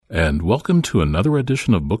and welcome to another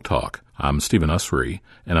edition of Book Talk. I'm Stephen Usry,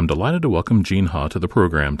 and I'm delighted to welcome Gene Ha to the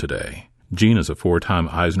program today. Gene is a 4-time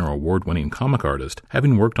Eisner Award-winning comic artist,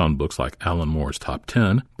 having worked on books like Alan Moore's Top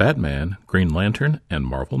 10, Batman, Green Lantern, and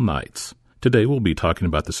Marvel Knights. Today we'll be talking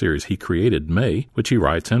about the series he created, May, which he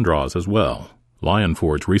writes and draws as well. Lion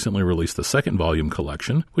Forge recently released the second volume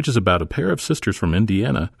collection, which is about a pair of sisters from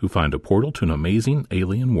Indiana who find a portal to an amazing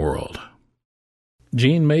alien world.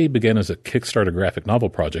 Gene, May began as a Kickstarter graphic novel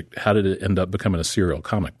project. How did it end up becoming a serial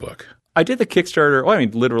comic book? I did the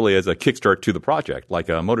Kickstarter, literally as a kickstart to the project, like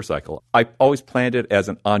a motorcycle. I always planned it as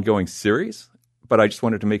an ongoing series, but I just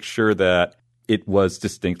wanted to make sure that it was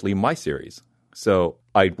distinctly my series. So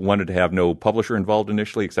I wanted to have no publisher involved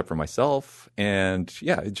initially except for myself, and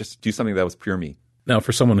just do something that was pure me. Now,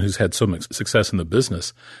 for someone who's had so much success in the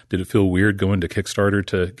business, did it feel weird going to Kickstarter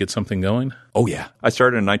to get something going? Oh, yeah. I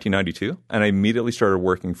started in 1992, and I immediately started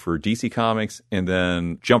working for DC Comics and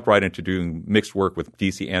then jumped right into doing mixed work with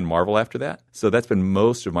DC and Marvel after that. So that's been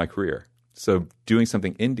most of my career. So doing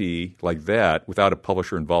something indie like that without a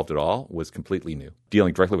publisher involved at all was completely new.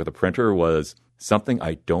 Dealing directly with a printer was something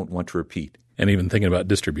I don't want to repeat. And even thinking about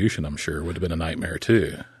distribution, I'm sure, would have been a nightmare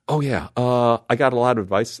too. Oh, yeah. I got a lot of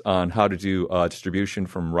advice on how to do distribution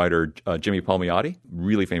from writer Jimmy Palmiotti,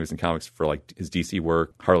 really famous in comics for like his DC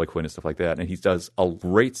work, Harley Quinn and stuff like that. And he does a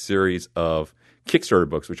great series of Kickstarter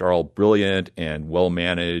books, which are all brilliant and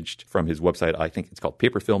well-managed from his website. I think it's called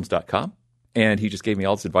paperfilms.com. And he just gave me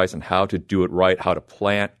all this advice on how to do it right, how to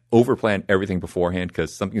overplan everything beforehand,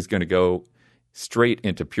 because something's going to go straight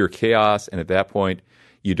into pure chaos. And at that point,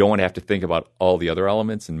 you don't want to have to think about all the other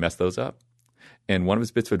elements and mess those up. And one of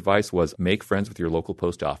his bits of advice was make friends with your local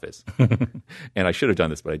post office. And I should have done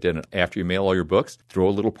this, but I didn't. After you mail all your books, throw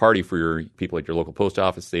a little party for your people at your local post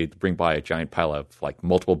office. They bring by a giant pile of like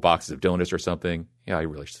multiple boxes of donuts or something. Yeah, I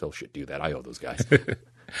really still should do that. I owe those guys.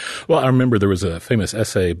 Well, I remember there was a famous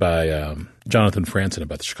essay by Jonathan Franzen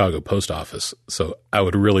about the Chicago post office. So I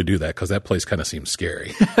would really do that because that place kind of seems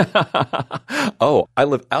scary. Oh, I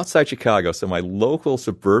live outside Chicago, so my local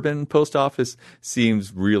suburban post office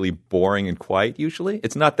seems really boring and quiet usually.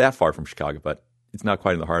 It's not that far from Chicago, but it's not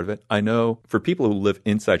quite in the heart of it. I know for people who live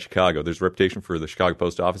inside Chicago, there's a reputation for the Chicago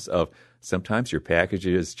post office of sometimes your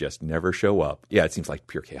packages just never show up. Yeah, it seems like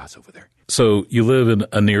pure chaos over there. So you live in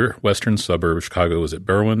a near western suburb of Chicago. Is it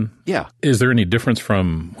Berwyn? Yeah. Is there any difference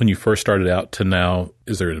from when you first started out to now?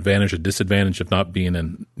 Is there an advantage or disadvantage of not being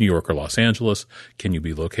in New York or Los Angeles? Can you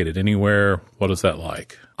be located anywhere? What is that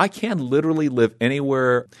like? I can literally live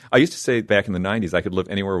anywhere. I used to say back in the 90s I could live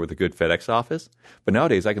anywhere with a good FedEx office, but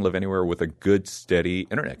nowadays I can live anywhere with a good, steady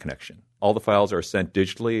internet connection. All the files are sent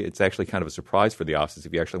digitally. It's actually kind of a surprise for the offices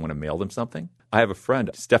if you actually want to mail them something. I have a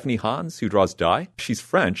friend, Stephanie Hans, who draws dye. She's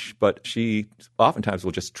French, but she oftentimes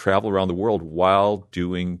will just travel around the world while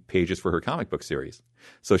doing pages for her comic book series.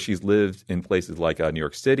 So she's lived in places like New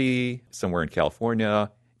York City, somewhere in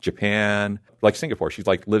California, Japan, like Singapore. She's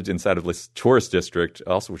like lived inside of this tourist district,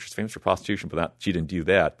 also which is famous for prostitution, but she didn't do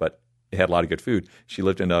that. But it had a lot of good food. She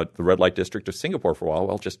lived in the red light district of Singapore for a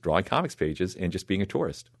while just drawing comics pages and just being a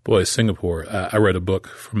tourist. Boy, Singapore. I read a book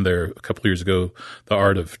from there a couple of years ago, The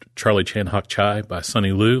Art of Charlie Chan Hak Chai by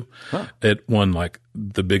Sonny Liu. Huh. It won like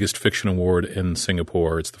the biggest fiction award in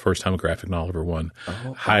Singapore. It's the first time a graphic novel ever won.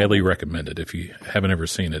 Highly recommended. If you haven't ever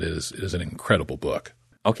seen it, it is an incredible book.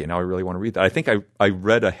 Okay, now I really want to read that. I think I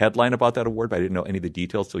read a headline about that award, but I didn't know any of the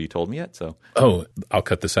details till you told me it. So, I'll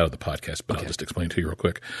cut this out of the podcast, but okay. I'll just explain to you real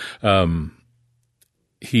quick.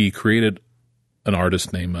 He created an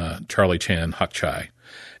artist named Charlie Chan Hak Chai,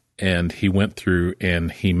 and he went through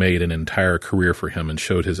and he made an entire career for him and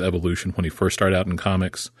showed his evolution when he first started out in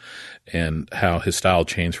comics and how his style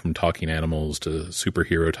changed from talking animals to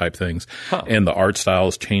superhero type things. Huh. And the art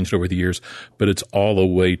styles changed over the years, but it's all a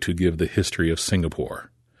way to give the history of Singapore.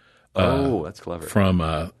 That's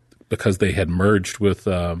clever. Because they had merged with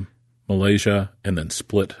Malaysia and then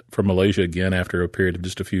split from Malaysia again after a period of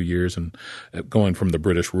just a few years and going from the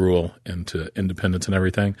British rule into independence and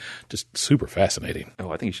everything. Just super fascinating.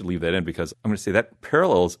 Oh, I think you should leave that in because I'm going to say that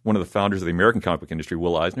parallels one of the founders of the American comic book industry,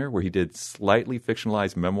 Will Eisner, where he did slightly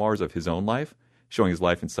fictionalized memoirs of his own life, showing his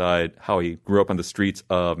life inside, how he grew up on the streets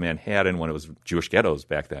of Manhattan when it was Jewish ghettos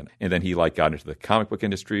back then. And then he got into the comic book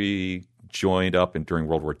industry, joined up during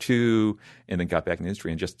World War II, and then got back in the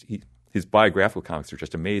industry. And his biographical comics are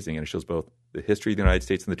just amazing, and it shows both the history of the United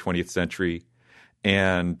States in the 20th century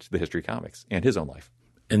and the history of comics and his own life.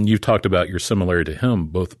 And you've talked about your similarity to him,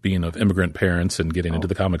 both being of immigrant parents and getting into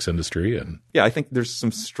the comics industry. And yeah, I think there's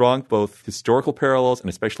some strong both historical parallels and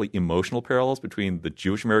especially emotional parallels between the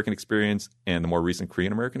Jewish American experience and the more recent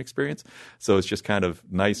Korean American experience. So it's just kind of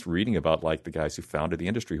nice reading about like the guys who founded the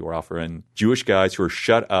industry, who are often Jewish guys who are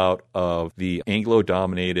shut out of the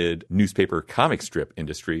Anglo-dominated newspaper comic strip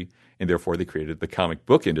industry. And therefore, they created the comic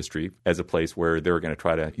book industry as a place where they were going to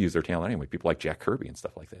try to use their talent anyway. People like Jack Kirby and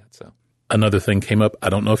stuff like that. So another thing came up. I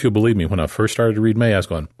don't know if you'll believe me. When I first started to read May, I was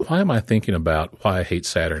going, why am I thinking about Why I Hate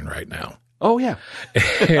Saturn right now? Oh, yeah.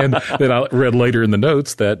 And then I read later in the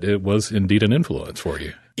notes that it was indeed an influence for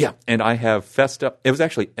you. Yeah, and I have fessed up. It was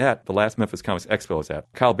actually at the last Memphis Comics Expo I was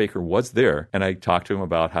at. Kyle Baker was there, and I talked to him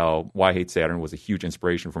about how Why I Hate Saturn was a huge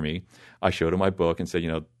inspiration for me. I showed him my book and said,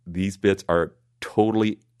 these bits are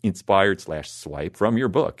totally inspired/swipe from your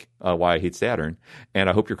book, Why I Hate Saturn, and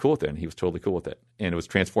I hope you're cool with it. And he was totally cool with it. And it was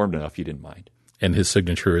transformed enough he didn't mind. And his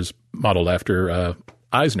signature is modeled after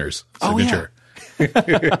Eisner's signature. Oh,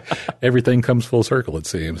 yeah. Everything comes full circle, it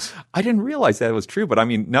seems. I didn't realize that was true, but I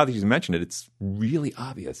mean, now that you mentioned it, it's really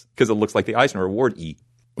obvious because it looks like the Eisner Award E.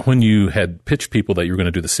 When you had pitched people that you were going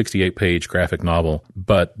to do the 68-page graphic novel,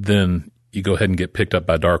 but then you go ahead and get picked up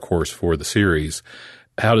by Dark Horse for the series,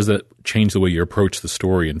 how does that change the way you approach the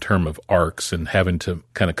story in terms of arcs and having to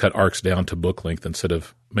kind of cut arcs down to book length instead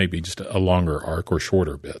of maybe just a longer arc or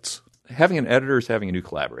shorter bits? Having an editor is having a new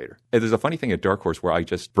collaborator. And there's a funny thing at Dark Horse where I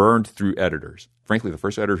just burned through editors. Frankly, the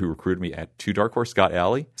first editor who recruited me to Dark Horse, Scott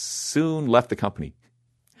Alley, soon left the company.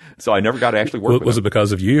 So I never got to actually work with him. Was it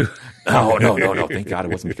because of you? No. Thank God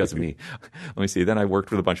it wasn't because of me. Let me see. Then I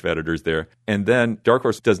worked with a bunch of editors there. And then Dark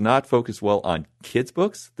Horse does not focus well on kids'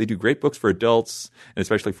 books. They do great books for adults, and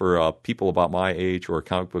especially for people about my age or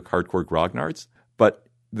comic book hardcore grognards. But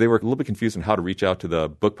they were a little bit confused on how to reach out to the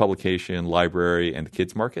book publication, library, and the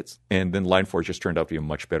kids' markets. And then Line Forge just turned out to be a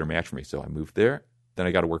much better match for me. So I moved there. Then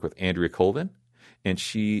I got to work with Andrea Colvin. And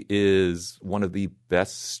she is one of the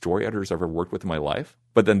best story editors I've ever worked with in my life.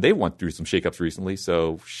 But then they went through some shakeups recently.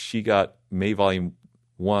 So she got May Volume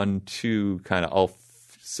 1, 2 kind of all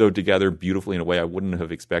sewed together beautifully in a way I wouldn't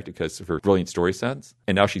have expected because of her brilliant story sense.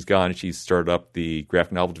 And now she's gone and she's started up the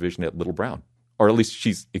graphic novel division at Little Brown. Or at least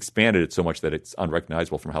she's expanded it so much that it's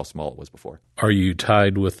unrecognizable from how small it was before. Are you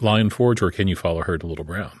tied with Lion Forge, or can you follow her to Little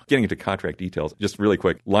Brown? Getting into contract details, just really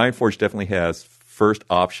quick, Lion Forge definitely has first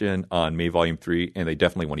option on May Volume 3, and they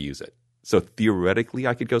definitely want to use it. So theoretically,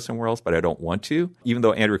 I could go somewhere else, but I don't want to. Even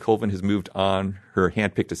though Andrea Colvin has moved on, her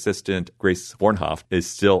handpicked assistant, Grace Bornhoff, is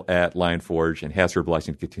still at Lion Forge and has her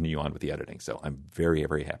blessing to continue on with the editing. So I'm very,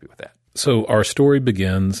 very happy with that. So our story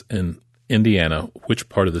begins in Indiana. Which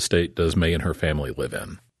part of the state does May and her family live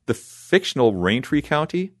in? The fictional Raintree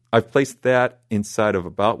County, I've placed that inside of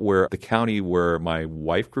about where the county where my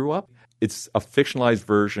wife grew up. It's a fictionalized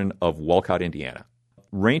version of Walcott, Indiana.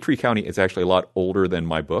 Raintree County is actually a lot older than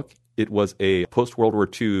my book. It was a post-World War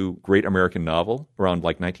II great American novel around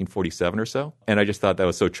like 1947 or so. And I just thought that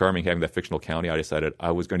was so charming having that fictional county. I decided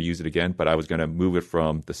I was going to use it again, but I was going to move it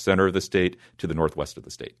from the center of the state to the northwest of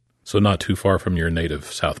the state. So not too far from your native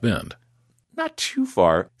South Bend. Not too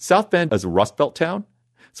far. South Bend is a Rust Belt town,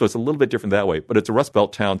 so it's a little bit different that way. But it's a Rust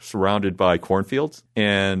Belt town surrounded by cornfields.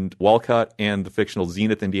 And Walcott and the fictional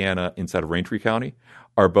Zenith, Indiana, inside of Raintree County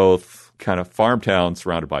are both kind of farm towns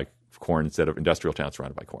surrounded by corn instead of industrial towns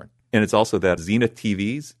surrounded by corn. And it's also that Zenith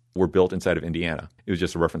TVs were built inside of Indiana. It was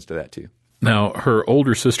just a reference to that, too. Now, her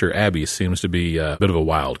older sister, Abby, seems to be a bit of a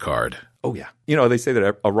wild card. Oh, yeah. They say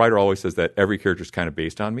that a writer always says that every character is kind of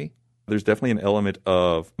based on me. There's definitely an element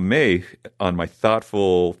of May on my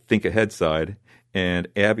thoughtful, think-ahead side, and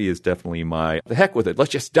Abby is definitely the heck with it.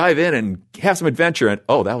 Let's just dive in and have some adventure. And,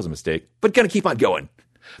 oh, that was a mistake, but going to keep on going.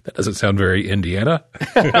 That doesn't sound very Indiana.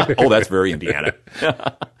 Oh, that's very Indiana.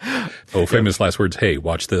 Oh, famous last words. Hey,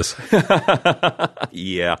 watch this.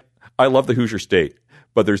 Yeah. I love the Hoosier State,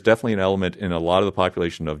 but there's definitely an element in a lot of the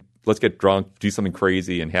population of let's get drunk, do something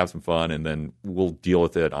crazy, and have some fun, and then we'll deal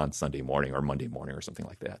with it on Sunday morning or Monday morning or something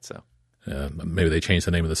like that. So maybe they changed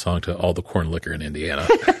the name of the song to All the Corn Liquor in Indiana.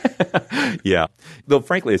 Yeah. Though,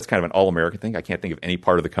 frankly, it's kind of an all-American thing. I can't think of any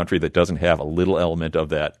part of the country that doesn't have a little element of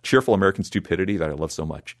that cheerful American stupidity that I love so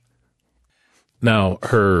much. Now,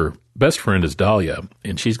 her best friend is Dahlia,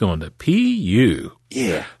 and she's going to PU.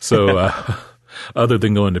 Yeah. So other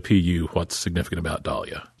than going to PU, what's significant about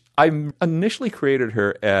Dahlia? I initially created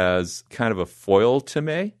her as kind of a foil to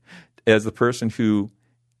May, as the person who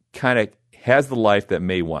kind of has the life that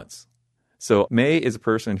May wants. So May is a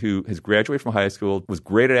person who has graduated from high school, was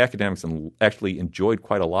great at academics, and actually enjoyed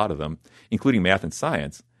quite a lot of them, including math and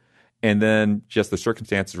science. And then just the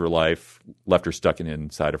circumstances of her life left her stuck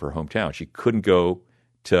inside of her hometown. She couldn't go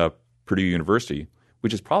to Purdue University,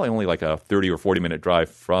 which is probably only like a 30 or 40-minute drive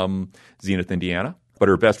from Zenith, Indiana. But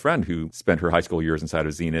her best friend, who spent her high school years inside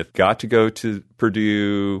of Zenith, got to go to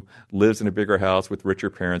Purdue, lives in a bigger house with richer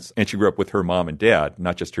parents, and she grew up with her mom and dad,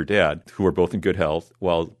 not just her dad, who are both in good health,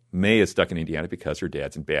 while May is stuck in Indiana because her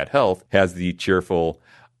dad's in bad health, has the cheerful,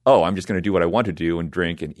 oh, I'm just going to do what I want to do and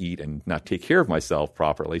drink and eat and not take care of myself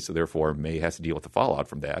properly. So therefore, May has to deal with the fallout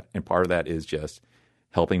from that. And part of that is just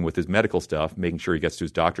helping with his medical stuff, making sure he gets to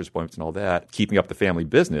his doctor's appointments and all that, keeping up the family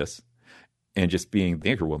business, and just being the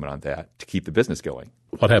anchor woman on that to keep the business going.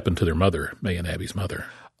 What happened to their mother, May and Abby's mother?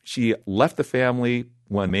 She left the family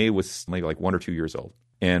when May was maybe like 1 or 2 years old,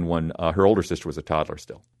 and when her older sister was a toddler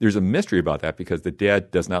still. There's a mystery about that because the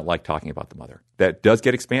dad does not like talking about the mother. That does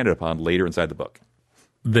get expanded upon later inside the book.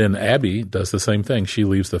 Then Abby does the same thing. She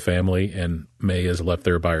leaves the family, and May is left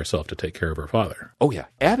there by herself to take care of her father. Oh, yeah.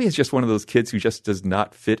 Abby is just one of those kids who just does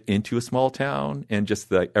not fit into a small town, and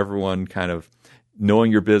just like everyone kind of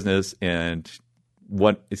knowing your business and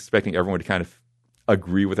expecting everyone to kind of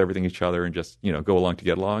agree with everything each other and just, go along to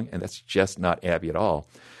get along. And that's just not Abby at all.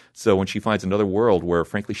 So when she finds another world where,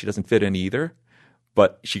 frankly, she doesn't fit in either,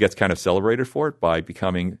 but she gets kind of celebrated for it by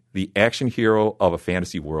becoming the action hero of a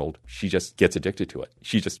fantasy world, she just gets addicted to it.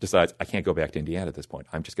 She just decides, I can't go back to Indiana at this point.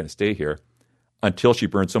 I'm just going to stay here. Until she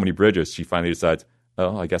burns so many bridges, she finally decides,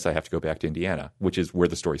 oh, I guess I have to go back to Indiana, which is where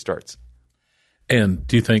the story starts. And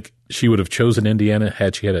do you think she would have chosen Indiana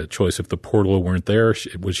had she had a choice? If the portal weren't there,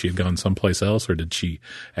 would she have gone someplace else, or did she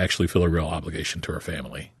actually feel a real obligation to her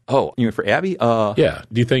family? Oh, you mean for Abby? Yeah.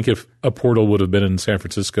 Do you think if a portal would have been in San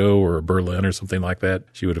Francisco or Berlin or something like that,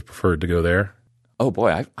 she would have preferred to go there? Oh,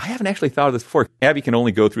 boy. I haven't actually thought of this before. Abby can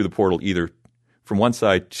only go through the portal either from one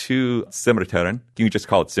side to Simmerterran. You can just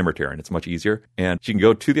call it Simmerterran. It's much easier. And she can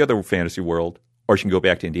go to the other fantasy world, or she can go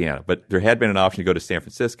back to Indiana. But there had been an option to go to San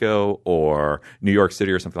Francisco or New York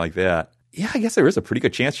City or something like that. Yeah, I guess there is a pretty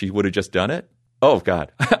good chance she would have just done it. Oh,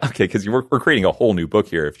 God. Okay, because we're creating a whole new book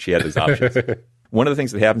here if she had those options. One of the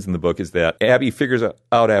things that happens in the book is that Abby figures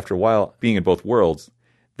out after a while, being in both worlds,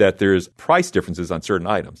 that there's price differences on certain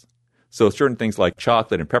items. So certain things like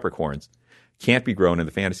chocolate and peppercorns can't be grown in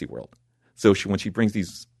the fantasy world. So when she brings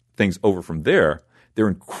these things over from there, they're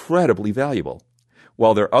incredibly valuable.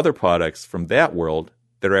 While there are other products from that world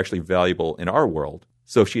that are actually valuable in our world.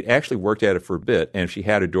 So if she'd actually worked at it for a bit, and if she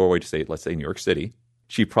had a doorway to, say, let's say New York City,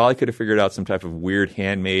 she probably could have figured out some type of weird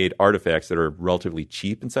handmade artifacts that are relatively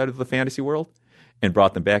cheap inside of the fantasy world and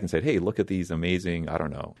brought them back and said, hey, look at these amazing, I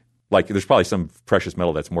don't know. Like there's probably some precious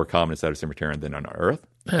metal that's more common inside of Simmerterran than on Earth.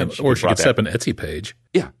 Yeah, or she could set up an Etsy page.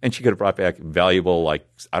 Yeah, and she could have brought back valuable, like,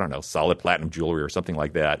 I don't know, solid platinum jewelry or something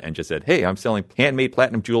like that and just said, hey, I'm selling handmade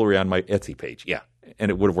platinum jewelry on my Etsy page. Yeah. And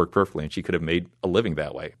it would have worked perfectly, and she could have made a living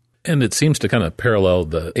that way. And it seems to kind of parallel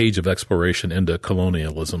the age of exploration into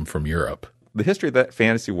colonialism from Europe. The history of that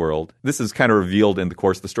fantasy world, this is kind of revealed in the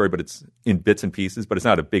course of the story, but it's in bits and pieces, but it's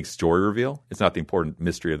not a big story reveal. It's not the important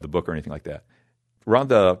mystery of the book or anything like that. Around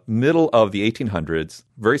the middle of the 1800s,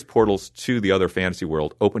 various portals to the other fantasy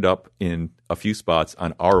world opened up in a few spots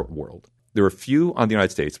on our world. There were a few on the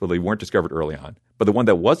United States, but they weren't discovered early on. But the one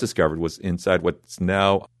that was discovered was inside what's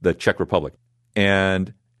now the Czech Republic.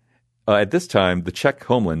 And at this time, the Czech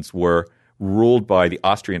homelands were ruled by the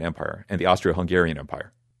Austrian Empire and the Austro-Hungarian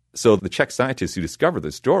Empire. So the Czech scientists who discovered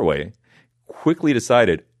this doorway quickly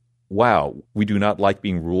decided, wow, we do not like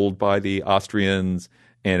being ruled by the Austrians.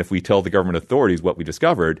 And if we tell the government authorities what we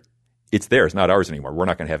discovered, it's theirs, not ours anymore. We're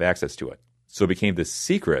not going to have access to it. So it became this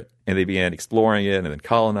secret, and they began exploring it and then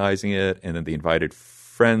colonizing it. And then they invited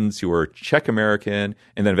friends who were Czech American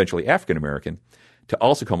and then eventually African American to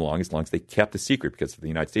also come along as long as they kept the secret, because if the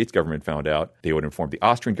United States government found out, they would inform the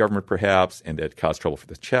Austrian government perhaps, and that caused trouble for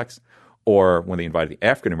the Czechs. Or when they invited the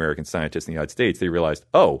African-American scientists in the United States, they realized,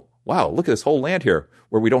 oh, wow, look at this whole land here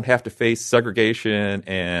where we don't have to face segregation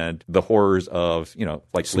and the horrors of,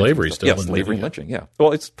 like slavery still. Yeah, slavery and lynching, yeah.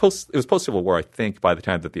 Well, it was post-Civil War, I think, by the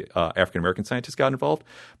time that the African-American scientists got involved.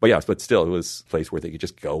 But still, it was a place where they could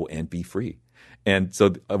just go and be free. And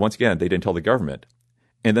so, once again, they didn't tell the government.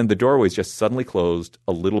 And then the doorways just suddenly closed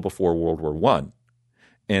a little before World War I,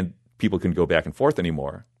 and people couldn't go back and forth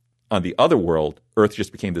anymore. On the other world, Earth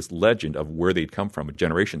just became this legend of where they'd come from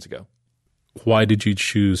generations ago. Why did you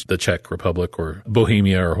choose the Czech Republic or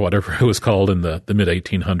Bohemia or whatever it was called in the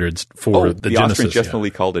mid-1800s for the Genesis? Austrians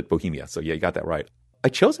definitely called it Bohemia, so yeah, you got that right. I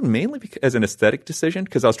chose it mainly as an aesthetic decision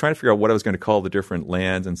because I was trying to figure out what I was going to call the different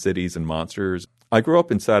lands and cities and monsters. I grew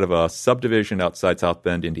up inside of a subdivision outside South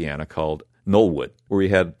Bend, Indiana called Knollwood, where we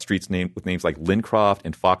had streets named with names like Lincroft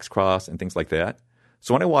and Foxcross and things like that.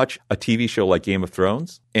 So when I watch a TV show like Game of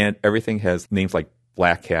Thrones and everything has names like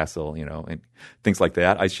Black Castle, and things like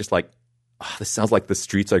that. I was just like, oh, this sounds like the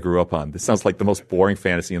streets I grew up on. This sounds like the most boring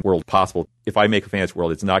fantasy world possible. If I make a fantasy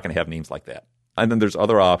world, it's not going to have names like that. And then there's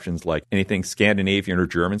other options like anything Scandinavian or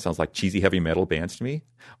German sounds like cheesy heavy metal bands to me,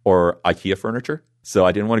 or IKEA furniture. So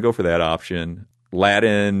I didn't want to go for that option.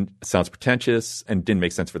 Latin sounds pretentious and didn't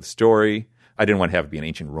make sense for the story. I didn't want to have it be an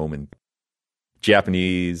ancient Roman.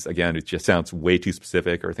 Japanese, again, it just sounds way too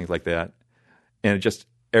specific or things like that. And it just,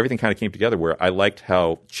 everything kind of came together where I liked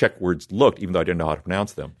how Czech words looked, even though I didn't know how to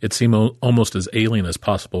pronounce them. It seemed almost as alien as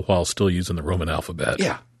possible while still using the Roman alphabet.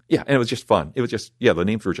 Yeah. And it was just fun. It was just, the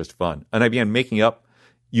names were just fun. And I began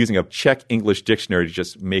using a Czech English dictionary to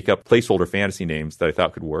just make up placeholder fantasy names that I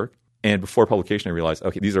thought could work. And before publication, I realized,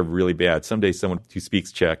 okay, these are really bad. Someday someone who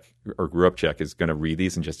speaks Czech or grew up Czech is going to read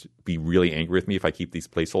these and just be really angry with me if I keep these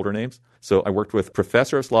placeholder names. So I worked with a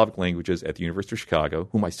professor of Slavic languages at the University of Chicago,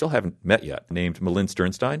 whom I still haven't met yet, named Malin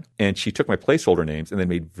Sternstein. And she took my placeholder names and then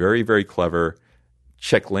made very, very clever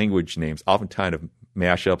Czech language names, oftentimes of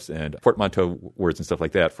mashups and portmanteau words and stuff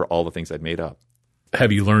like that for all the things I'd made up.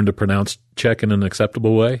 Have you learned to pronounce Czech in an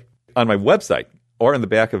acceptable way? On my website or in the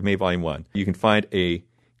back of May Volume 1, you can find a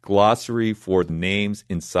glossary for the names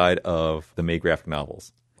inside of the May graphic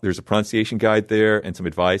novels. There's a pronunciation guide there and some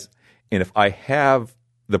advice. And if I have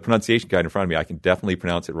the pronunciation guide in front of me, I can definitely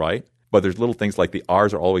pronounce it right. But there's little things like the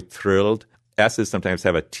R's are always thrilled. S's sometimes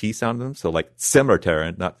have a T sound in them. So like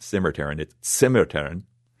Simmerteren, not Simmerteren, it's Simmerteren.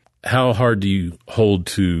 How hard do you hold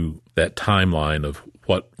to that timeline of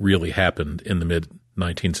what really happened in the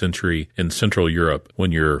mid-19th century in Central Europe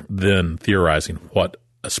when you're then theorizing what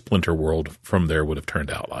a splinter world from there would have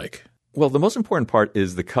turned out like? Well, the most important part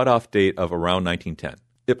is the cutoff date of around 1910.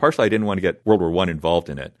 Partially, I didn't want to get World War I involved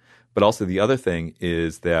in it. But also the other thing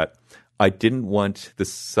is that I didn't want the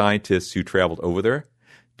scientists who traveled over there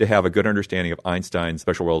to have a good understanding of Einstein's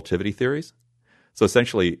special relativity theories. So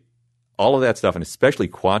essentially, all of that stuff, and especially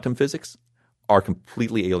quantum physics, are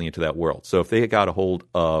completely alien to that world. So if they got a hold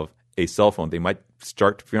of a cell phone, they might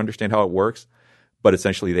start to understand how it works, but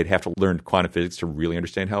essentially they'd have to learn quantum physics to really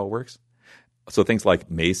understand how it works. So things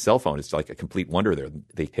like May's cell phone is like a complete wonder there.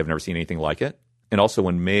 They have never seen anything like it. And also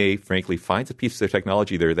when May, frankly, finds a piece of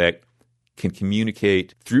technology there that can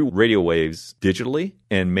communicate through radio waves digitally,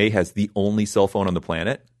 and May has the only cell phone on the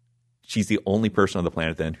planet, she's the only person on the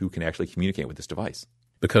planet then who can actually communicate with this device.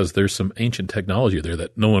 Because there's some ancient technology there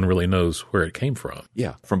that no one really knows where it came from.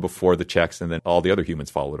 Yeah, from before the Czechs and then all the other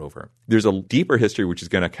humans followed over. There's a deeper history which is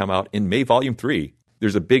going to come out in May Volume 3.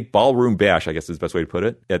 There's a big ballroom bash, I guess is the best way to put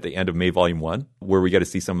it, at the end of May Volume 1, where we get to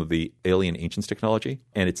see some of the alien ancients technology.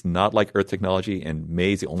 And it's not like Earth technology, and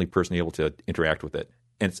May's the only person able to interact with it.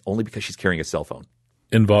 And it's only because she's carrying a cell phone.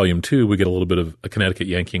 In Volume 2, we get a little bit of a Connecticut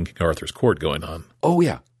Yankee and King Arthur's Court going on. Oh,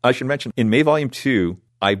 yeah. I should mention, in May Volume 2,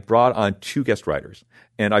 I brought on 2 guest writers.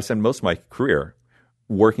 And I spent most of my career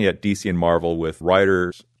working at DC and Marvel with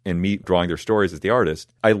writers and me drawing their stories as the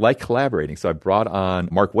artist. I like collaborating, so I brought on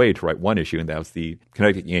Mark Waid to write one issue, and that was the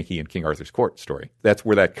Connecticut Yankee and King Arthur's Court story. That's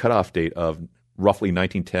where that cutoff date of roughly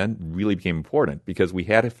 1910 really became important, because we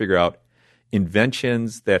had to figure out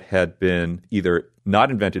inventions that had been either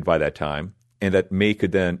not invented by that time and that May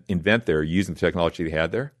could then invent there using the technology they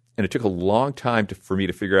had there. And it took a long time for me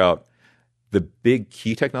to figure out the big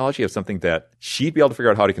key technology of something that she'd be able to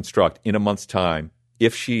figure out how to construct in a month's time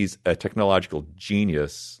if she's a technological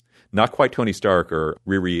genius, not quite Tony Stark or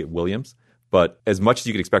Riri Williams, but as much as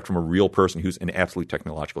you could expect from a real person who's an absolute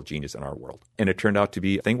technological genius in our world. And it turned out to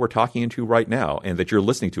be a thing we're talking into right now and that you're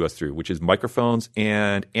listening to us through, which is microphones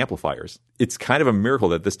and amplifiers. It's kind of a miracle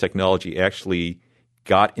that this technology actually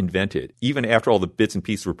got invented. Even after all the bits and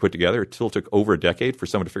pieces were put together, it still took over a decade for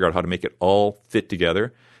someone to figure out how to make it all fit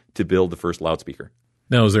together to build the first loudspeaker.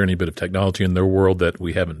 Now, is there any bit of technology in their world that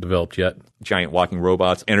we haven't developed yet? Giant walking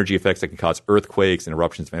robots, energy effects that can cause earthquakes and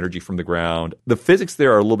eruptions of energy from the ground. The physics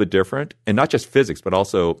there are a little bit different, and not just physics, but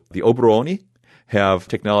also the Oberonie have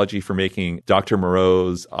technology for making Dr.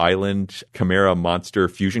 Moreau's island chimera monster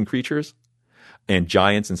fusion creatures and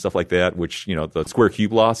giants and stuff like that, which, the square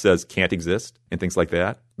cube law says can't exist and things like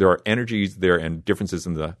that. There are energies there and differences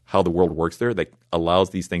in how the world works there that allows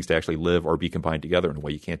these things to actually live or be combined together in a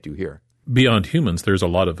way you can't do here. Beyond humans, there's a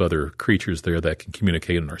lot of other creatures there that can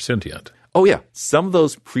communicate and are sentient. Oh, yeah. Some of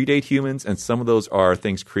those predate humans, and some of those are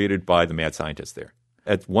things created by the mad scientists there.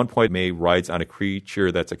 At one point, May rides on a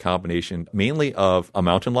creature that's a combination mainly of a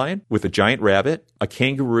mountain lion with a giant rabbit, a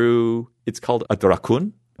kangaroo. It's called a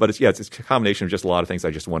drakun. But it's a combination of just a lot of things I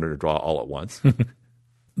just wanted to draw all at once.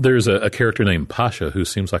 There's a character named Pasha who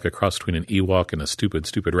seems like a cross between an Ewok and a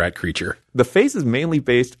stupid rat creature. The face is mainly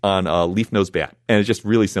based on a leaf-nosed bat, and it's just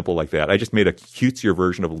really simple like that. I just made a cutesier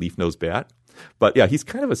version of a leaf-nosed bat. But yeah, he's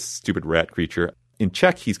kind of a stupid rat creature. In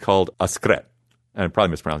Czech, he's called a skret. And I'm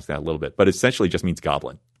probably mispronouncing that a little bit, but it essentially just means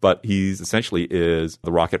goblin. But he's essentially is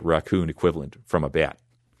the rocket raccoon equivalent from a bat.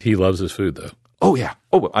 He loves his food, though. Oh, yeah.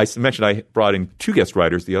 Oh, I mentioned I brought in 2 guest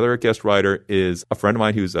writers. The other guest writer is a friend of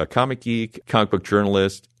mine who's a comic geek, comic book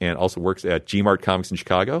journalist, and also works at Gmart Comics in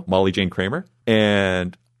Chicago, Molly Jane Kramer.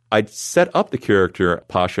 And I'd set up the character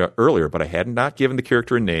Pasha earlier, but I had not given the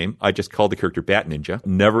character a name. I just called the character Bat Ninja,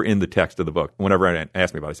 never in the text of the book. Whenever anyone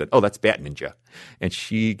asked me about it, I said, oh, that's Bat Ninja. And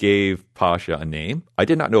she gave Pasha a name. I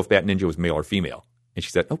did not know if Bat Ninja was male or female. And she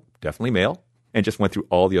said, oh, definitely male. And just went through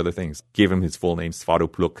all the other things. Gave him his full name,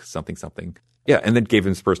 Svatopluk, something, something. Yeah, and then gave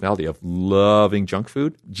him his personality of loving junk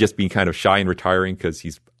food, just being kind of shy and retiring because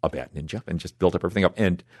he's a Bat Ninja, and just built up everything up.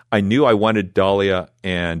 And I knew I wanted Dahlia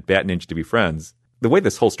and Bat Ninja to be friends. The way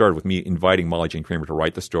this whole started with me inviting Molly Jane Kramer to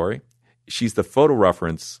write the story, she's the photo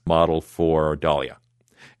reference model for Dahlia.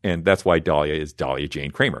 And that's why Dahlia is Dahlia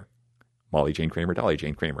Jane Kramer. Molly Jane Kramer, Dahlia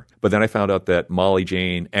Jane Kramer. But then I found out that Molly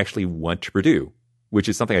Jane actually went to Purdue, which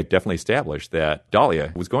is something I definitely established that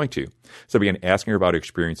Dahlia was going to. So I began asking her about her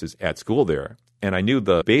experiences at school there. And I knew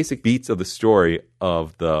the basic beats of the story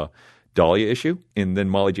of the Dahlia issue. And then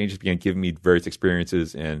Molly Jane just began giving me various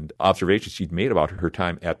experiences and observations she'd made about her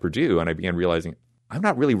time at Purdue. And I began realizing, I'm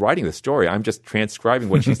not really writing the story. I'm just transcribing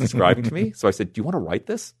what she's describing to me. So I said, do you want to write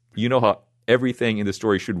this? You know how everything in the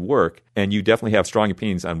story should work. And you definitely have strong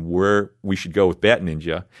opinions on where we should go with Bat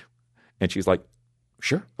Ninja. And she's like,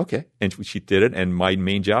 sure, okay. And she did it. And my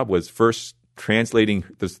main job was first translating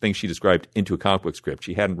the thing she described into a comic book script.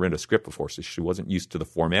 She hadn't written a script before, so she wasn't used to the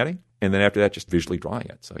formatting. And then after that, just visually drawing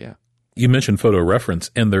it. So yeah. You mentioned photo reference,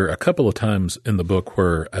 and there are a couple of times in the book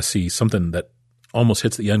where I see something that almost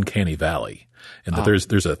hits the uncanny valley, and that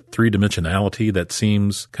there's a three-dimensionality that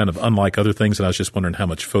seems kind of unlike other things, and I was just wondering how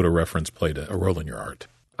much photo reference played a role in your art.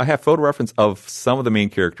 I have photo reference of some of the main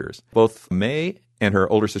characters. Both May and her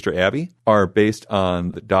older sister Abby are based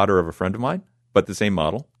on the daughter of a friend of mine, but the same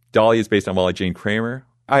model. Dahlia is based on Molly Jane Kramer.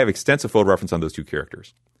 I have extensive photo reference on those 2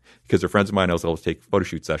 characters because they're friends of mine. I was able to take photo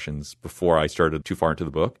shoot sessions before I started too far into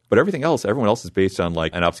the book. But everything else, everyone else is based on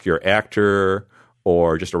like an obscure actor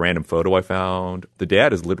or just a random photo I found. The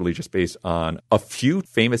dad is literally just based on a few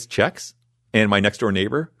famous Czechs and my next door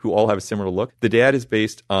neighbor who all have a similar look. The dad is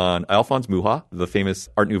based on Alphonse Mucha, the famous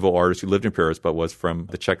Art Nouveau artist who lived in Paris but was from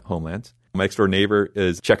the Czech homeland. My next door neighbor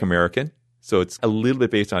is Czech American, so it's a little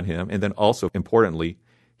bit based on him. And then also, importantly,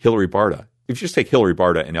 Hilary Barta. If you just take Hilary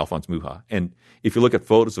Barta and Alphonse Mucha, and if you look at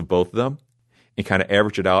photos of both of them and kind of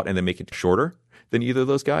average it out and then make it shorter than either of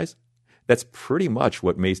those guys, that's pretty much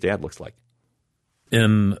what May's dad looks like.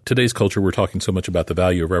 In today's culture, we're talking so much about the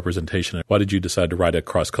value of representation. Why did you decide to write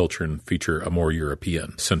across culture and feature a more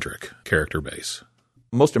European-centric character base?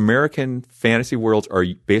 Most American fantasy worlds are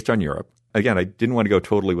based on Europe. Again, I didn't want to go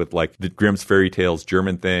totally with like the Grimm's fairy tales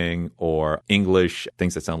German thing or English,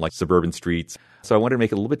 things that sound like suburban streets. So I wanted to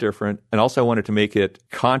make it a little bit different. And also I wanted to make it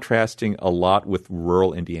contrasting a lot with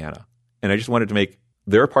rural Indiana. And I just wanted to make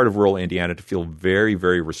their part of rural Indiana to feel very,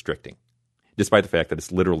 very restricting, despite the fact that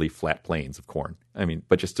it's literally flat plains of corn. I mean,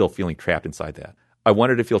 but just still feeling trapped inside that. I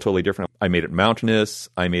wanted it to feel totally different. I made it mountainous.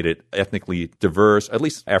 I made it ethnically diverse, at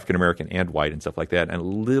least African-American and white and stuff like that, and a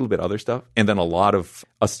little bit other stuff. And then a lot of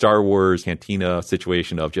a Star Wars cantina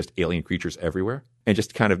situation of just alien creatures everywhere, and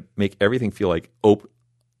just kind of make everything feel like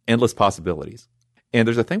endless possibilities. And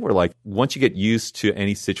there's a thing where like once you get used to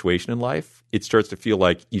any situation in life, it starts to feel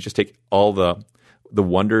like you just take all the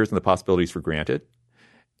wonders and the possibilities for granted.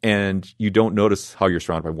 And you don't notice how you're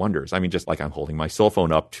surrounded by wonders. I mean, just like I'm holding my cell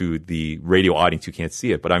phone up to the radio audience who can't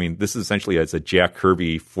see it. But I mean, this is essentially as a Jack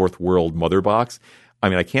Kirby fourth world mother box. I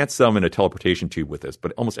mean, I can't summon a teleportation tube with this,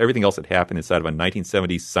 but almost everything else that happened inside of a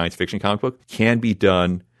 1970s science fiction comic book can be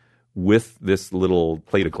done with this little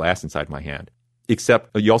plate of glass inside my hand. Except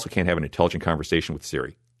you also can't have an intelligent conversation with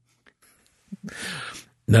Siri.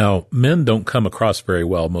 Now, men don't come across very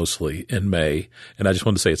well mostly in May, and I just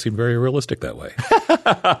wanted to say it seemed very realistic that way.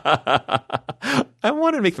 I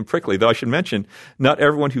wanted to make them prickly, though I should mention not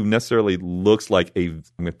everyone who necessarily looks like I'm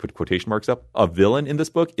going to put quotation marks up, a villain in this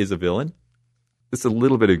book is a villain. It's a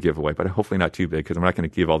little bit of a giveaway, but hopefully not too big because I'm not going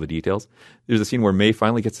to give all the details. There's a scene where May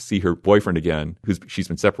finally gets to see her boyfriend again, who she's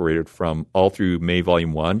been separated from all through May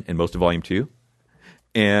Volume 1 and most of Volume 2.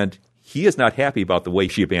 And he is not happy about the way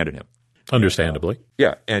she abandoned him. Understandably.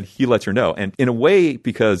 Yeah, and he lets her know. And in a way,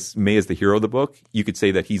 because May is the hero of the book, you could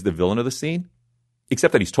say that he's the villain of the scene,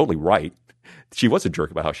 except that he's totally right. She was a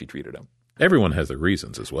jerk about how she treated him. Everyone has their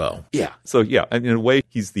reasons as well. Yeah. So, yeah, in a way,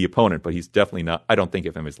 he's the opponent, but he's definitely not. I don't think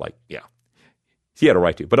of him as like, yeah, he had a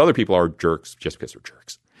right to. But other people are jerks just because they're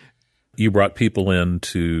jerks. You brought people in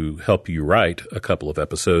to help you write a couple of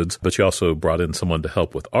episodes, but you also brought in someone to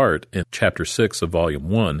help with art. In Chapter 6 of Volume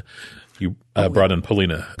 1, you brought in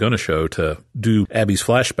Paulina Ganucheau to do Abby's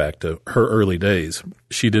flashback to her early days.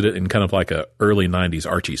 She did it in kind of like a early 90s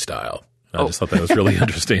Archie style. I just thought that was really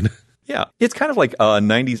interesting. Yeah, it's kind of like a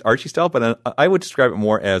 90s Archie style, but I would describe it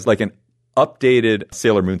more as like an updated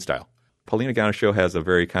Sailor Moon style. Paulina Ganucheau has a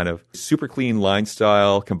very kind of super clean line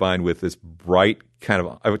style combined with this bright kind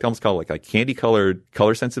of, I would almost call it like a candy-colored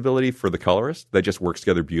color sensibility for the colorist that just works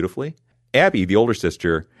together beautifully. Abby, the older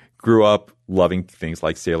sister, grew up loving things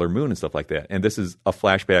like Sailor Moon and stuff like that. And this is a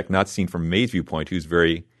flashback not seen from May's viewpoint, who's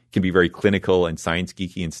can be very clinical and science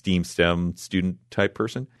geeky and STEM student type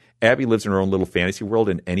person. Abby lives in her own little fantasy world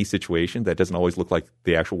in any situation that doesn't always look like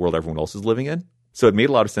the actual world everyone else is living in. So it made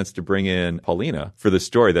a lot of sense to bring in Paulina for the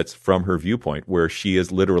story that's from her viewpoint, where she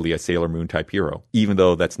is literally a Sailor Moon type hero, even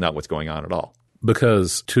though that's not what's going on at all.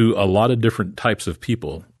 Because to a lot of different types of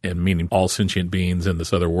people, and meaning all sentient beings in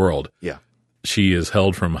this other world, she is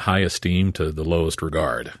held from high esteem to the lowest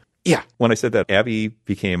regard. Yeah. When I said that Abby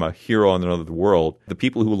became a hero in another world, the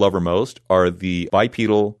people who love her most are the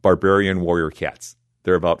bipedal barbarian warrior cats.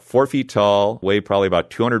 They're about 4 feet tall, weigh probably about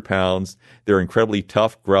 200 pounds. They're incredibly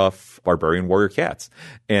tough, gruff barbarian warrior cats.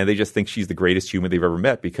 And they just think she's the greatest human they've ever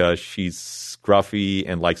met because she's scruffy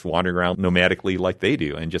and likes wandering around nomadically like they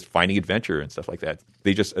do and just finding adventure and stuff like that.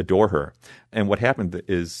 They just adore her. And what happened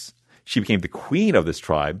is she became the queen of this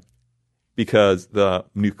tribe because the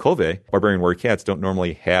Nukove, barbarian warrior cats, don't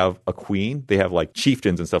normally have a queen. They have like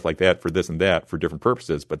chieftains and stuff like that for this and that for different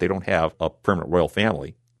purposes, but they don't have a permanent royal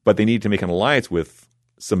family. But they needed to make an alliance with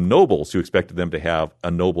some nobles who expected them to have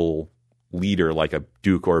a noble leader like a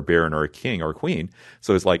duke or a baron or a king or a queen.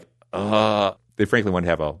 So it's like, they frankly wanted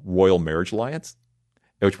to have a royal marriage alliance,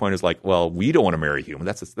 at which point it's like, well, we don't want to marry a human.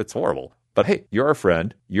 That's horrible. But hey, you're our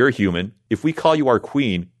friend. You're a human. If we call you our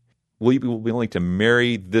queen, will you be willing to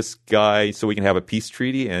marry this guy so we can have a peace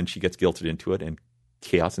treaty? And she gets guilted into it and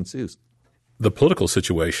chaos ensues. The political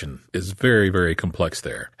situation is very, very complex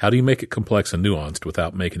there. How do you make it complex and nuanced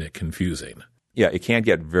without making it confusing? Yeah, it can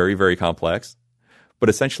get very, very complex. But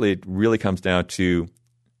essentially, it really comes down to,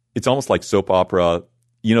 it's almost like soap opera.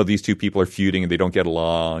 You know, these two people are feuding and they don't get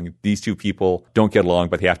along. These two people don't get along,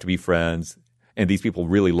 but they have to be friends. And these people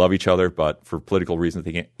really love each other, but for political reasons,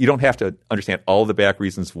 they can't. You don't have to understand all the back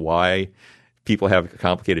reasons why people have a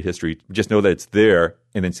complicated history. Just know that it's there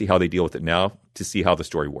and then see how they deal with it now to see how the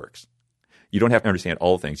story works. You don't have to understand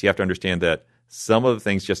all the things. You have to understand that some of the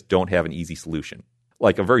things just don't have an easy solution.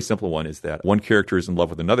 Like a very simple one is that one character is in love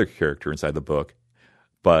with another character inside the book,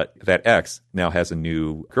 but that ex now has a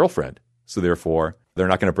new girlfriend. So therefore, they're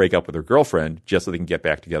not going to break up with their girlfriend just so they can get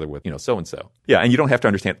back together with, so-and-so. Yeah, and you don't have to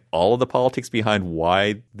understand all of the politics behind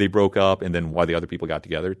why they broke up and then why the other people got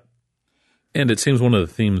together. And it seems one of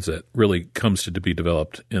the themes that really comes to be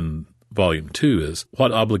developed in Volume 2 is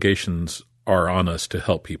what obligations are on us to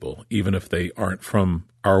help people, even if they aren't from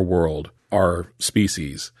our world, our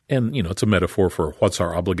species. And, it's a metaphor for what's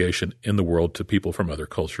our obligation in the world to people from other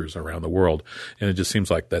cultures around the world. And it just seems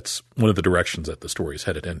like that's one of the directions that the story is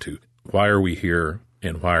headed into. Why are we here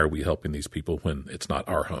and why are we helping these people when it's not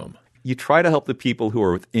our home? You try to help the people who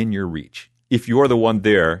are within your reach. If you're the one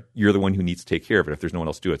there, you're the one who needs to take care of it if there's no one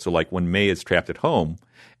else to do it. So like when May is trapped at home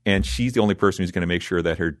and she's the only person who's going to make sure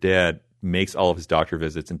that her dad makes all of his doctor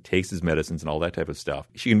visits and takes his medicines and all that type of stuff.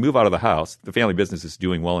 She can move out of the house. The family business is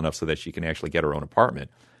doing well enough so that she can actually get her own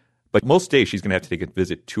apartment. But most days she's going to have to take a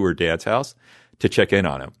visit to her dad's house to check in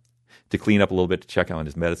on him, to clean up a little bit, to check on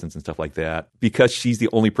his medicines and stuff like that. Because she's the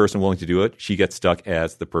only person willing to do it, she gets stuck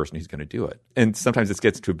as the person who's going to do it. And sometimes this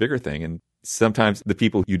gets to a bigger thing. And sometimes the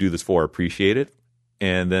people you do this for appreciate it.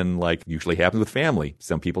 And then like usually happens with family.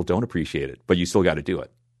 Some people don't appreciate it, but you still got to do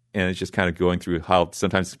it. And it's just kind of going through how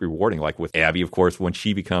sometimes it's rewarding. Like with Abby, of course, when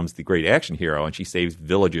she becomes the great action hero and she saves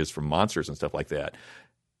villages from monsters and stuff like that,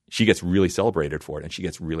 she gets really celebrated for it and she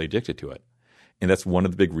gets really addicted to it. And that's one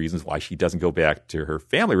of the big reasons why she doesn't go back to her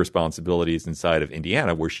family responsibilities inside of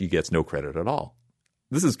Indiana, where she gets no credit at all.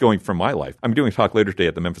 This is going from my life. I'm doing a talk later today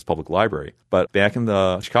at the Memphis Public Library. But back in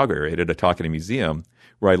the Chicago area, I did a talk at a museum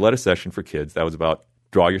where I led a session for kids that was about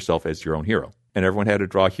draw yourself as your own hero. And everyone had to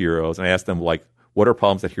draw heroes. And I asked them, like, what are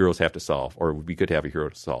problems that heroes have to solve or would be good to have a hero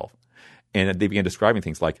to solve? And they began describing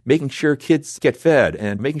things like making sure kids get fed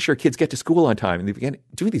and making sure kids get to school on time. And they began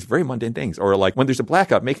doing these very mundane things. Or like when there's a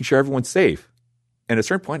blackout, making sure everyone's safe. And at a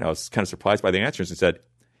certain point, I was kind of surprised by the answers and said,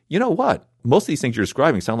 you know what? Most of these things you're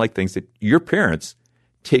describing sound like things that your parents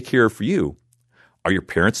take care of for you. Are your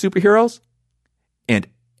parents superheroes? And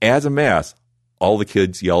as a mass, all the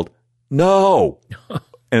kids yelled, no.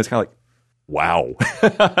 And it's kind of like, wow.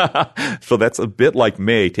 So that's a bit like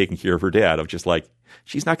May taking care of her dad, of just like,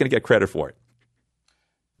 she's not going to get credit for it.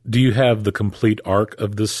 Do you have the complete arc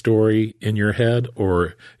of this story in your head,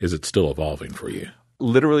 or is it still evolving for you?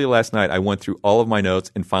 Literally last night, I went through all of my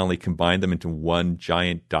notes and finally combined them into one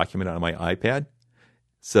giant document on my iPad.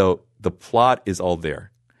 So the plot is all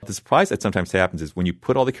there. The surprise that sometimes happens is when you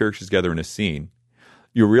put all the characters together in a scene,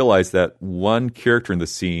 you realize that one character in the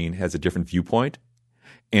scene has a different viewpoint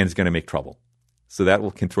and is going to make trouble. So that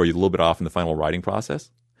can throw you a little bit off in the final writing process.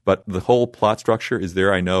 But the whole plot structure is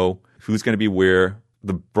there. I know who's going to be where,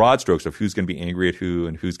 the broad strokes of who's going to be angry at who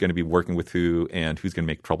and who's going to be working with who and who's going to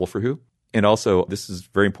make trouble for who. And also, this is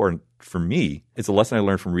very important for me. It's a lesson I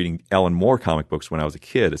learned from reading Alan Moore comic books when I was a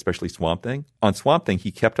kid, especially Swamp Thing. On Swamp Thing,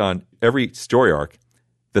 he kept on, every story arc,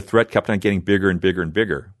 the threat kept on getting bigger and bigger and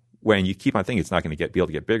bigger. When you keep on thinking it's not going to be able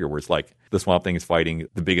to get bigger, where it's like the Swamp Thing is fighting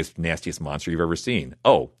the biggest, nastiest monster you've ever seen.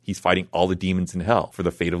 Oh, he's fighting all the demons in hell for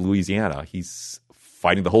the fate of Louisiana. He's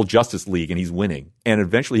fighting the whole Justice League and he's winning. And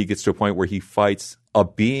eventually he gets to a point where he fights a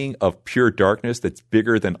being of pure darkness that's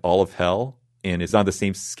bigger than all of hell and is on the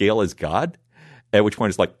same scale as God, at which point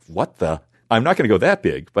it's like, what the? I'm not going to go that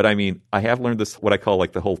big. But I mean, I have learned this, what I call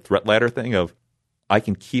like the whole threat ladder thing of I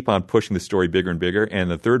can keep on pushing the story bigger and bigger. And in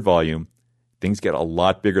the third volume, things get a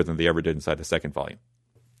lot bigger than they ever did inside the second volume.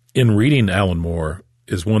 In reading Alan Moore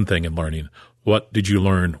is one thing, in learning. What did you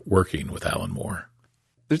learn working with Alan Moore?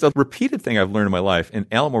 There's a repeated thing I've learned in my life, and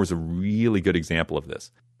Alan Moore is a really good example of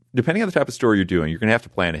this. Depending on the type of story you're doing, you're going to have to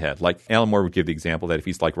plan ahead. Like Alan Moore would give the example that if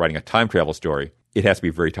he's like writing a time travel story, it has to be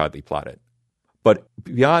very tightly plotted. But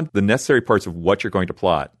beyond the necessary parts of what you're going to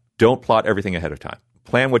plot, don't plot everything ahead of time.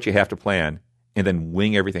 Plan what you have to plan, and then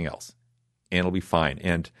wing everything else, and it'll be fine.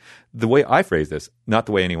 And the way I phrase this, not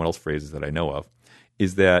the way anyone else phrases that I know of,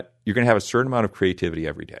 is that you're going to have a certain amount of creativity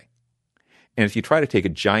every day. And if you try to take a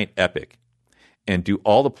giant epic and do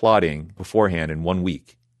all the plotting beforehand in 1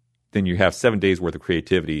 week, then you have 7 days worth of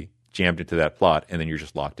creativity jammed into that plot, and then you're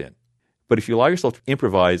just locked in. But if you allow yourself to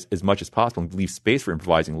improvise as much as possible and leave space for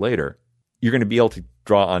improvising later, you're going to be able to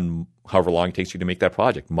draw on however long it takes you to make that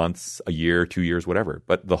project, months, a year, 2 years, whatever.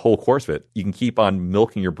 But the whole course of it, you can keep on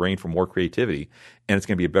milking your brain for more creativity, and it's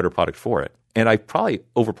going to be a better product for it. And I probably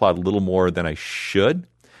overplot a little more than I should,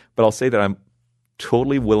 but I'll say that I'm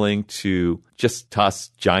totally willing to just toss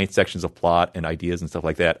giant sections of plot and ideas and stuff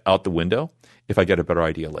like that out the window if I get a better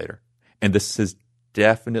idea later. And this has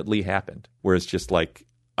definitely happened, where it's just like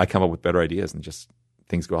I come up with better ideas and just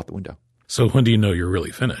things go out the window. So when do you know you're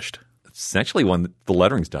really finished? Essentially when the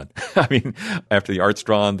lettering's done. I mean, after the art's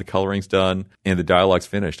drawn, the coloring's done, and the dialogue's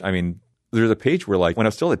finished. I mean, there's a page where, like, when I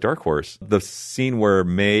was still at Dark Horse, the scene where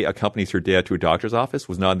May accompanies her dad to a doctor's office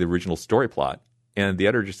was not in the original story plot. And the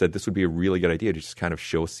editor just said this would be a really good idea to just kind of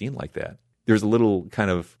show a scene like that. There's a little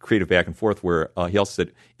kind of creative back and forth where he also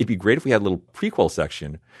said, it'd be great if we had a little prequel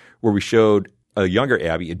section where we showed a younger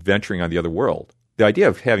Abby adventuring on the other world. The idea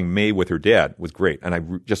of having May with her dad was great, and I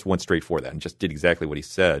just went straight for that and just did exactly what he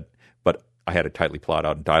said, but I had to tightly plot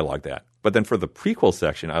out and dialogue that. But then for the prequel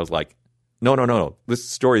section, I was like, no. This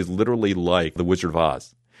story is literally like The Wizard of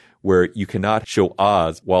Oz, where you cannot show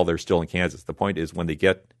Oz while they're still in Kansas. The point is when they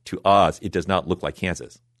get to Oz, it does not look like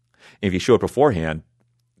Kansas. And if you show it beforehand,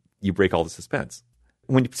 you break all the suspense.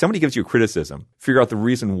 When somebody gives you a criticism, figure out the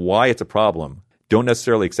reason why it's a problem. Don't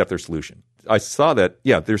necessarily accept their solution. I saw that,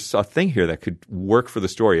 there's a thing here that could work for the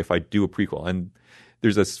story if I do a prequel. And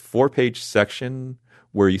there's this 4-page section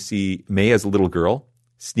where you see May as a little girl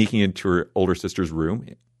sneaking into her older sister's room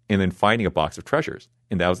and then finding a box of treasures.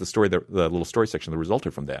 And that was the story, the little story section that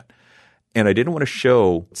resulted from that. And I didn't want to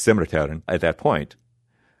show Simmertown at that point,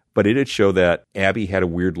 but it did show that Abby had a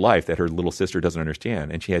weird life that her little sister doesn't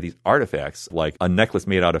understand. And she had these artifacts, like a necklace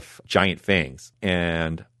made out of giant fangs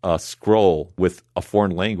and a scroll with a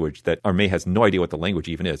foreign language that May has no idea what the language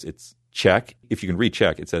even is. It's Czech. If you can read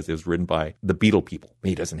Czech, it says it was written by the Beetle people.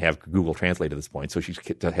 May doesn't have Google Translate at this point, so she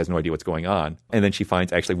has no idea what's going on. And then she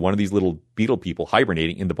finds actually one of these little beetle people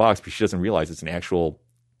hibernating in the box, but she doesn't realize it's an actual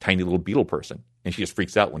tiny little beetle person. And she just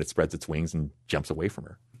freaks out when it spreads its wings and jumps away from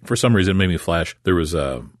her. For some reason, it made me flash. There was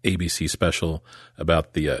a ABC special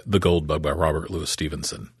about the Gold Bug by Robert Louis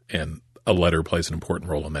Stevenson, and a letter plays an important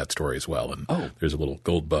role in that story as well. And there's a little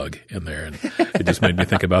gold bug in there, and it just made me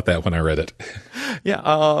think about that when I read it.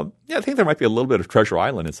 I think there might be a little bit of Treasure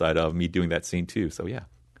Island inside of me doing that scene too. So yeah.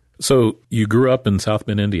 So you grew up in South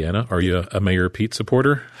Bend, Indiana. Are you a Mayor Pete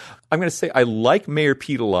supporter? I'm going to say I like Mayor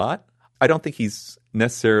Pete a lot. I don't think he's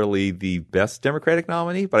necessarily the best Democratic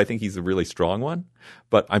nominee, but I think he's a really strong one.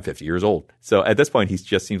 But I'm 50 years old. So at this point, he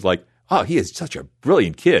just seems like, he is such a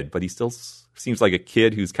brilliant kid, but he still seems like a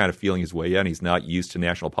kid who's kind of feeling his way in. He's not used to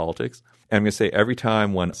national politics. And I'm going to say every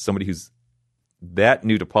time when somebody who's that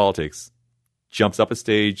new to politics jumps up a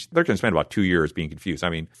stage, they're going to spend about 2 years being confused. I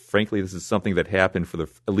mean, frankly, this is something that happened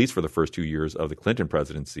at least for the first 2 years of the Clinton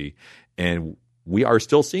presidency. And we are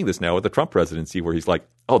still seeing this now with the Trump presidency, where he's like,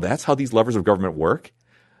 oh, that's how these levers of government work?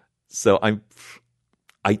 So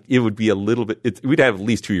it would be a little bit, we'd have at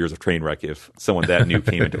least 2 years of train wreck if someone that new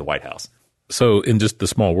came into the White House. So in just the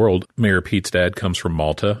small world, Mayor Pete's dad comes from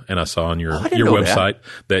Malta, and I saw on your website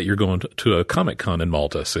that you're going to a Comic-Con in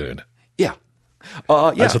Malta soon. Yeah.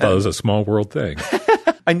 I just thought it was a small world thing.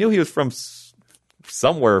 I knew he was from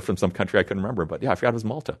somewhere, from some country I couldn't remember, but yeah, I forgot it was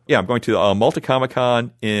Malta. Yeah, I'm going to Malta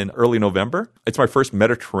Comic-Con in early November. It's my first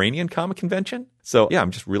Mediterranean comic convention. So yeah,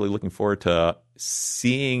 I'm just really looking forward to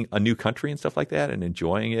seeing a new country and stuff like that and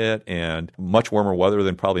enjoying it, and much warmer weather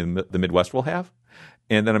than probably the Midwest will have.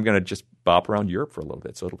 And then I'm going to just bop around Europe for a little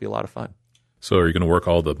bit, so it'll be a lot of fun. So are you going to work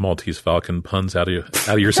all the Maltese Falcon puns out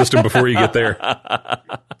of your system before you get there?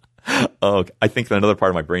 Oh, I think another part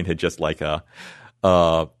of my brain had just like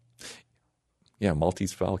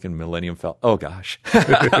Maltese Falcon, Millennium Falcon. Oh, gosh.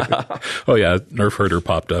 Oh, yeah. Nerf Herder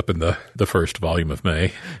popped up in the first volume of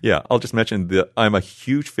May. Yeah, I'll just mention I'm a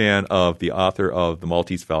huge fan of the author of The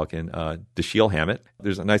Maltese Falcon, Dashiell Hammett.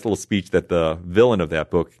 There's a nice little speech that the villain of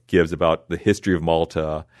that book gives about the history of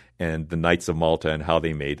Malta and the Knights of Malta and how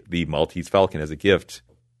they made the Maltese Falcon as a gift.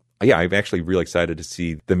 Yeah, I'm actually really excited to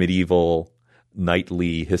see the medieval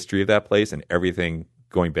knightly history of that place and everything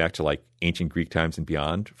going back to like ancient Greek times and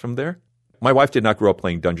beyond from there. My wife did not grow up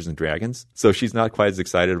playing Dungeons and Dragons, so she's not quite as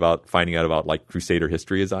excited about finding out about like Crusader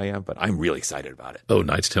history as I am, but I'm really excited about it. Oh,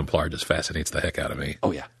 Knights Templar just fascinates the heck out of me.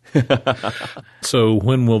 Oh, yeah. So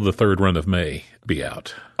when will the third run of May be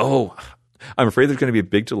out? Oh, I'm afraid there's going to be a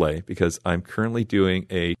big delay because I'm currently doing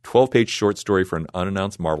a 12-page short story for an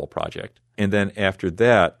unannounced Marvel project. And then after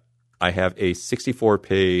that, I have a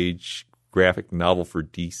 64-page graphic novel for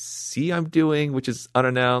DC I'm doing, which is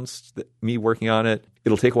unannounced, me working on it.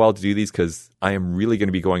 It'll take a while to do these because I am really going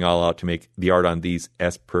to be going all out to make the art on these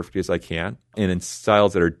as perfect as I can and in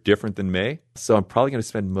styles that are different than May. So I'm probably going to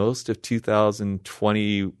spend most of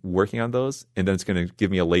 2020 working on those, and then it's going to give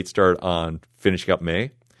me a late start on finishing up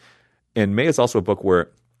May. And May is also a book where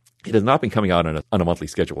it has not been coming out on a monthly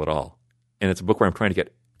schedule at all. And it's a book where I'm trying to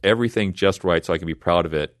get everything just right so I can be proud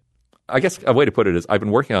of it. I guess a way to put it is I've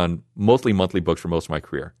been working on mostly monthly books for most of my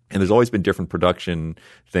career. And there's always been different production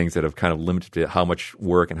things that have kind of limited how much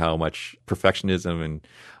work and how much perfectionism and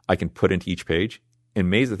I can put into each page. And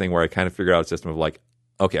May's the thing where I kind of figured out a system of like,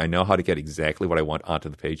 okay, I know how to get exactly what I want onto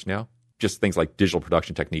the page now. Just things like digital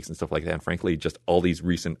production techniques and stuff like that. And frankly, just all these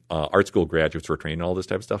recent art school graduates who are trained in all this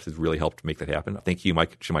type of stuff has really helped make that happen. Thank you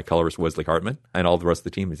to my colorist, Wesley Hartman, and all the rest of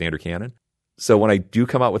the team, Xander Cannon. So when I do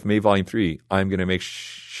come out with May Volume 3, I'm going to make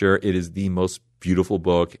sure it is the most beautiful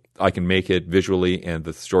book. I can make it visually, and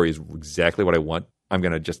the story is exactly what I want. I'm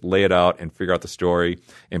going to just lay it out and figure out the story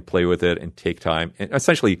and play with it and take time and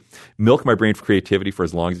essentially milk my brain for creativity for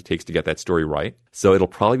as long as it takes to get that story right. So it'll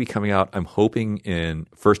probably be coming out, I'm hoping, in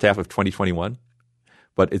first half of 2021.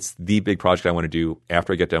 But it's the big project I want to do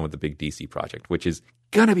after I get done with the big DC project, which is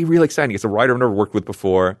going to be really exciting. It's a writer I've never worked with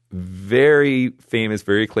before, very famous,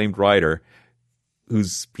 very acclaimed writer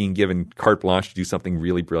who's being given carte blanche to do something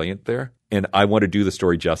really brilliant there. And I want to do the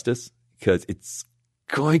story justice because it's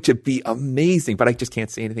going to be amazing, but I just can't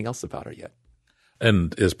say anything else about it yet.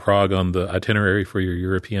 And is Prague on the itinerary for your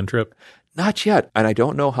European trip? Not yet. And I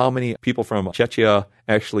don't know how many people from Czechia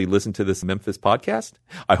actually listen to this Memphis podcast.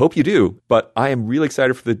 I hope you do. But I am really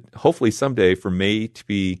excited for hopefully someday for May to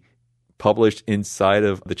be published inside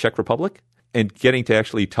of the Czech Republic. And getting to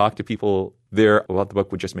actually talk to people there about the book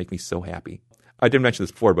would just make me so happy. I didn't mention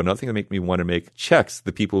this before, but another thing that made me want to make Czechs,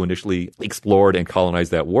 the people who initially explored and colonized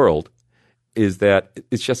that world, is that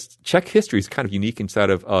it's just Czech history is kind of unique inside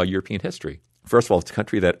of European history. First of all, it's a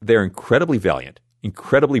country that they're incredibly valiant,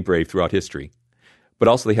 incredibly brave throughout history, but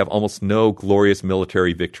also they have almost no glorious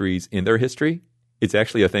military victories in their history. It's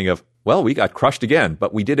actually a thing of, well, we got crushed again,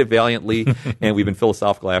 but we did it valiantly, and we've been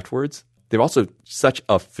philosophical afterwards. They're also such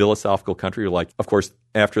a philosophical country. Like, of course,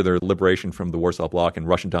 after their liberation from the Warsaw Bloc and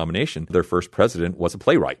Russian domination, their first president was a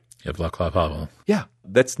playwright. Yeah, Václav Havel. Yeah,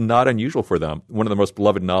 that's not unusual for them. One of the most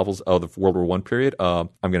beloved novels of the World War I period, I'm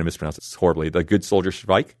going to mispronounce it horribly, The Good Soldier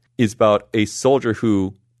Schweik, is about a soldier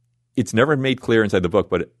who, it's never made clear inside the book,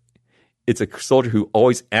 but it's a soldier who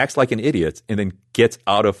always acts like an idiot and then gets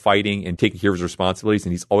out of fighting and taking care of his responsibilities,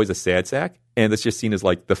 and he's always a sad sack. And it's just seen as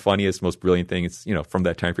like the funniest, most brilliant thing. It's, from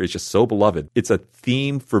that time period. It's just so beloved. It's a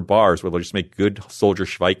theme for bars where they'll just make good Soldier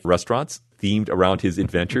Schweik restaurants themed around his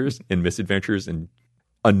adventures and misadventures and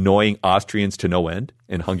annoying Austrians to no end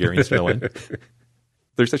and Hungarians to no end.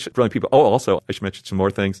 They're such brilliant people. Oh, also, I should mention some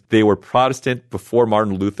more things. They were Protestant before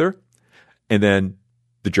Martin Luther, and then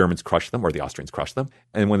the Germans crushed them, or the Austrians crushed them.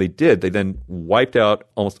 And when they did, they then wiped out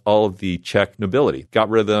almost all of the Czech nobility, got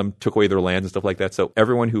rid of them, took away their lands and stuff like that. So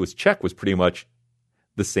everyone who was Czech was pretty much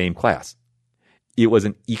the same class. It was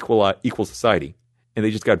an equal society. And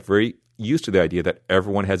they just got very used to the idea that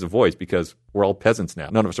everyone has a voice because we're all peasants now.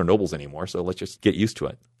 None of us are nobles anymore, so let's just get used to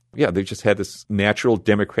it. Yeah, they've just had this natural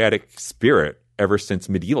democratic spirit ever since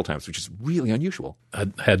medieval times, which is really unusual. I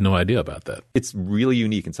had no idea about that. It's really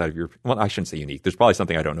unique inside of Europe. Well, I shouldn't say unique. There's probably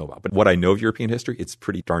something I don't know about. But what I know of European history, it's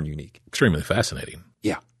pretty darn unique. Extremely fascinating.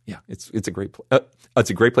 Yeah. It's a great it's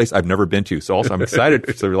a great place I've never been to. So also I'm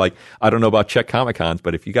excited. So like, I don't know about Czech Comic Cons,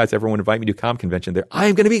 but if you guys ever want to invite me to a comic convention there, I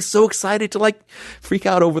am going to be so excited to like freak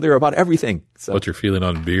out over there about everything. So what's your feeling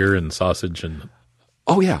on beer and sausage and?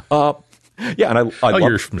 Oh yeah. Yeah, and I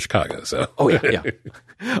you're from Chicago, so. Oh, yeah.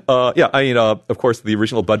 I mean, of course, the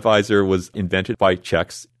original Budweiser was invented by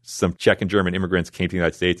Czechs. Some Czech and German immigrants came to the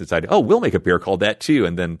United States and decided, oh, we'll make a beer called that too.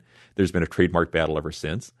 And then there's been a trademark battle ever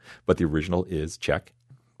since. But the original is Czech.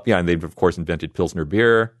 Yeah, and they've, of course, invented Pilsner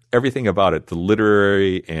beer. Everything about it, the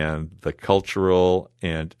literary and the cultural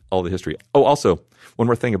and all the history. Oh, also, one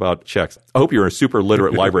more thing about Czechs. I hope you're a super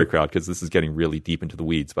literate library crowd because this is getting really deep into the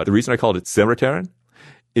weeds. But the reason I called it Semrateren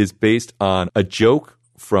is based on a joke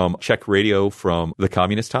from Czech radio from the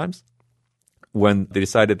communist times when they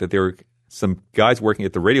decided that there were some guys working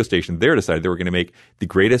at the radio station there decided they were going to make the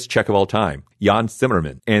greatest Czech of all time, Jan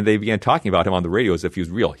Zimmerman. And they began talking about him on the radio as if he was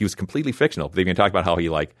real. He was completely fictional. They began talking about how he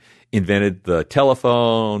like invented the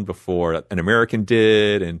telephone before an American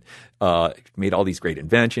did and made all these great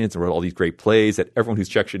inventions and wrote all these great plays that everyone who's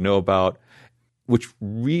Czech should know about, which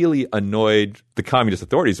really annoyed the communist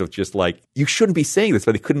authorities of just like, you shouldn't be saying this,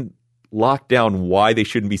 but they couldn't lock down why they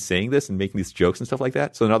shouldn't be saying this and making these jokes and stuff like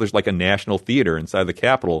that. So now there's like a national theater inside the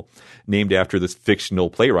Capitol named after this fictional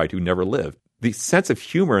playwright who never lived. The sense of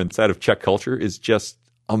humor inside of Czech culture is just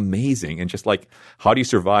amazing. And just like, how do you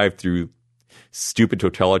survive through stupid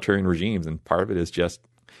totalitarian regimes? And part of it is just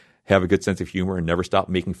have a good sense of humor and never stop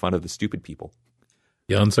making fun of the stupid people.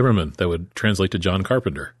 Jan Zimmerman, that would translate to John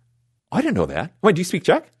Carpenter. I didn't know that. Wait, do you speak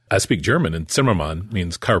Czech? I speak German, and Zimmermann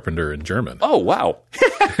means carpenter in German. Oh, wow.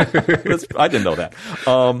 I didn't know that.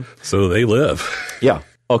 So they live. Yeah.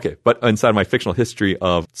 Okay. But inside my fictional history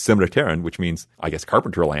of Semrateren, which means, I guess,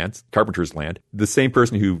 carpenter's land, the same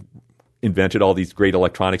person who invented all these great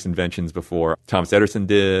electronics inventions before Thomas Edison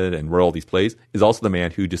did and wrote all these plays is also the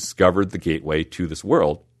man who discovered the gateway to this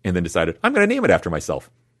world and then decided, I'm going to name it after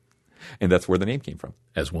myself. And that's where the name came from.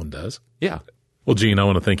 As one does. Yeah. Well, Gene, I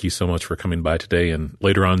want to thank you so much for coming by today and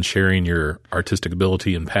later on sharing your artistic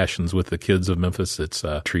ability and passions with the kids of Memphis. It's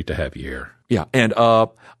a treat to have you here. Yeah. And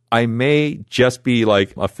I may just be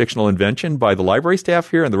like a fictional invention by the library staff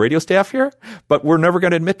here and the radio staff here, but we're never going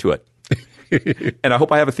to admit to it. And I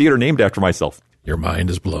hope I have a theater named after myself. Your mind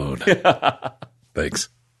is blown. Thanks.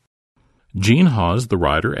 Gene Ha is the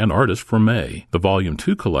writer and artist for May. The Volume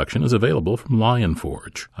 2 collection is available from Lion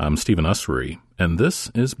Forge. I'm Stephen Ussery, and this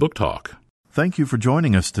is Book Talk. Thank you for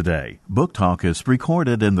joining us today. Book Talk is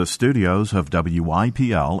recorded in the studios of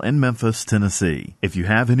WYPL in Memphis, Tennessee. If you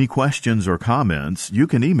have any questions or comments, you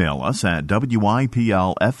can email us at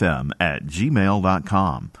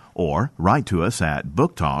wyplfm@gmail.com or write to us at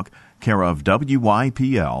Book Talk, care of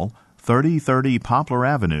WYPL, 3030 Poplar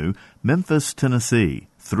Avenue, Memphis, Tennessee,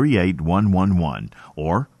 38111,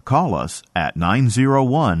 or call us at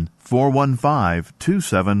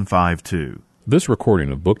 901-415-2752. This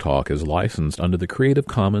recording of Book Talk is licensed under the Creative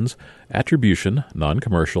Commons Attribution,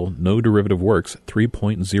 Non-Commercial, No Derivative Works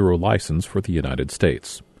 3.0 license for the United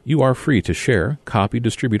States. You are free to share, copy,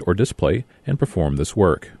 distribute, or display and perform this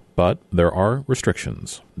work, but there are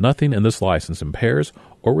restrictions. Nothing in this license impairs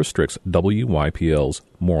or restricts WYPL's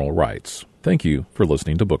moral rights. Thank you for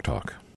listening to Book Talk.